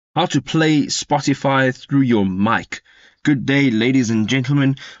How to play Spotify through your mic. Good day, ladies and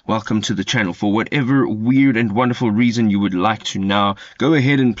gentlemen. Welcome to the channel. For whatever weird and wonderful reason you would like to now, go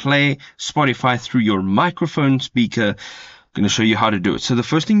ahead and play Spotify through your microphone speaker. I'm going to show you how to do it. So the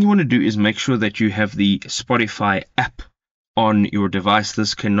first thing you want to do is make sure that you have the Spotify app on your device.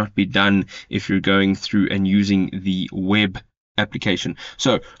 This cannot be done if you're going through and using the web application.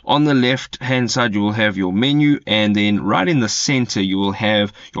 So on the left hand side you will have your menu, and then right in the center you will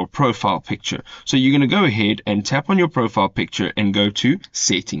have your profile picture. So you're going to go ahead and tap on your profile picture and go to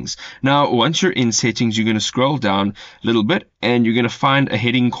settings. Now once you're in settings, you're going to scroll down a little bit and you're going to find a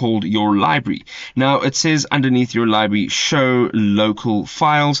heading called your library. Now it says underneath your library, show local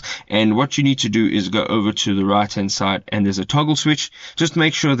files, and what you need to do is go over to the right hand side and there's a toggle switch. Just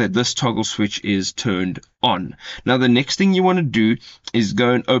make sure that this toggle switch is turned on. Now the next thing you want to do is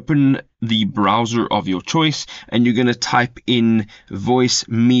go and open the browser of your choice, and you're going to type in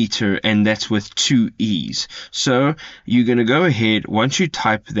Voicemeeter, and that's with 2 E's. So you're going to go ahead, once you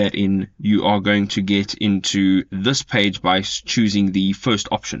type that in, you are going to get into this page by choosing the first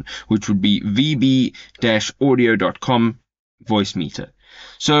option, which would be vb-audio.com Voicemeeter.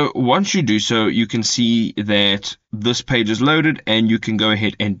 So once you do so, you can see that this page is loaded and you can go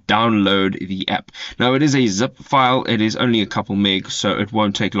ahead and download the app. Now it is a zip file, it is only a couple megs, so it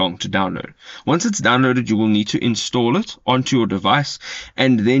won't take long to download. Once it's downloaded, you will need to install it onto your device,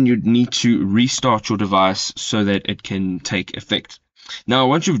 and then you need to restart your device so that it can take effect. Now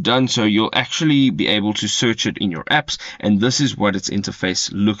once you've done so, you'll actually be able to search it in your apps, and this is what its interface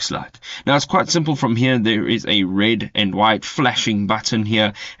looks like. Now it's quite simple. From here there is a red and white flashing button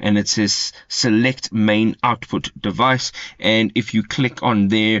here, and it says select main output device, and if you click on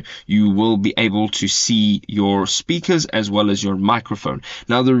there you will be able to see your speakers as well as your microphone.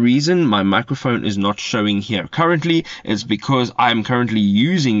 Now the reason my microphone is not showing here currently is because I'm currently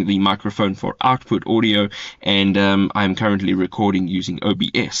using the microphone for output audio, and I'm currently recording using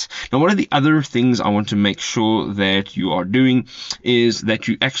OBS. Now one of the other things I want to make sure that you are doing is that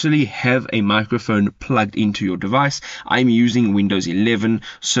you actually have a microphone plugged into your device. I'm using Windows 11,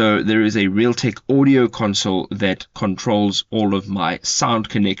 so there is a Realtek audio console that controls all of my sound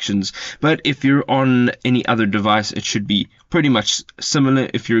connections, but if you're on any other device it should be pretty much similar.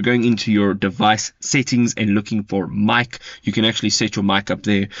 If you're going into your device settings and looking for mic, you can actually set your mic up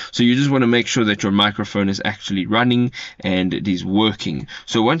there. So you just want to make sure that your microphone is actually running and it is working.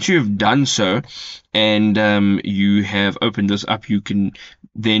 So once you've done so and you have opened this up, you can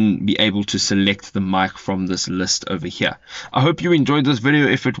then be able to select the mic from this list over here. I hope you enjoyed this video.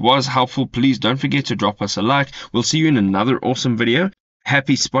 If it was helpful, please don't forget to drop us a like. We'll see you in another awesome video.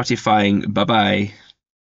 Happy Spotifying. Bye bye.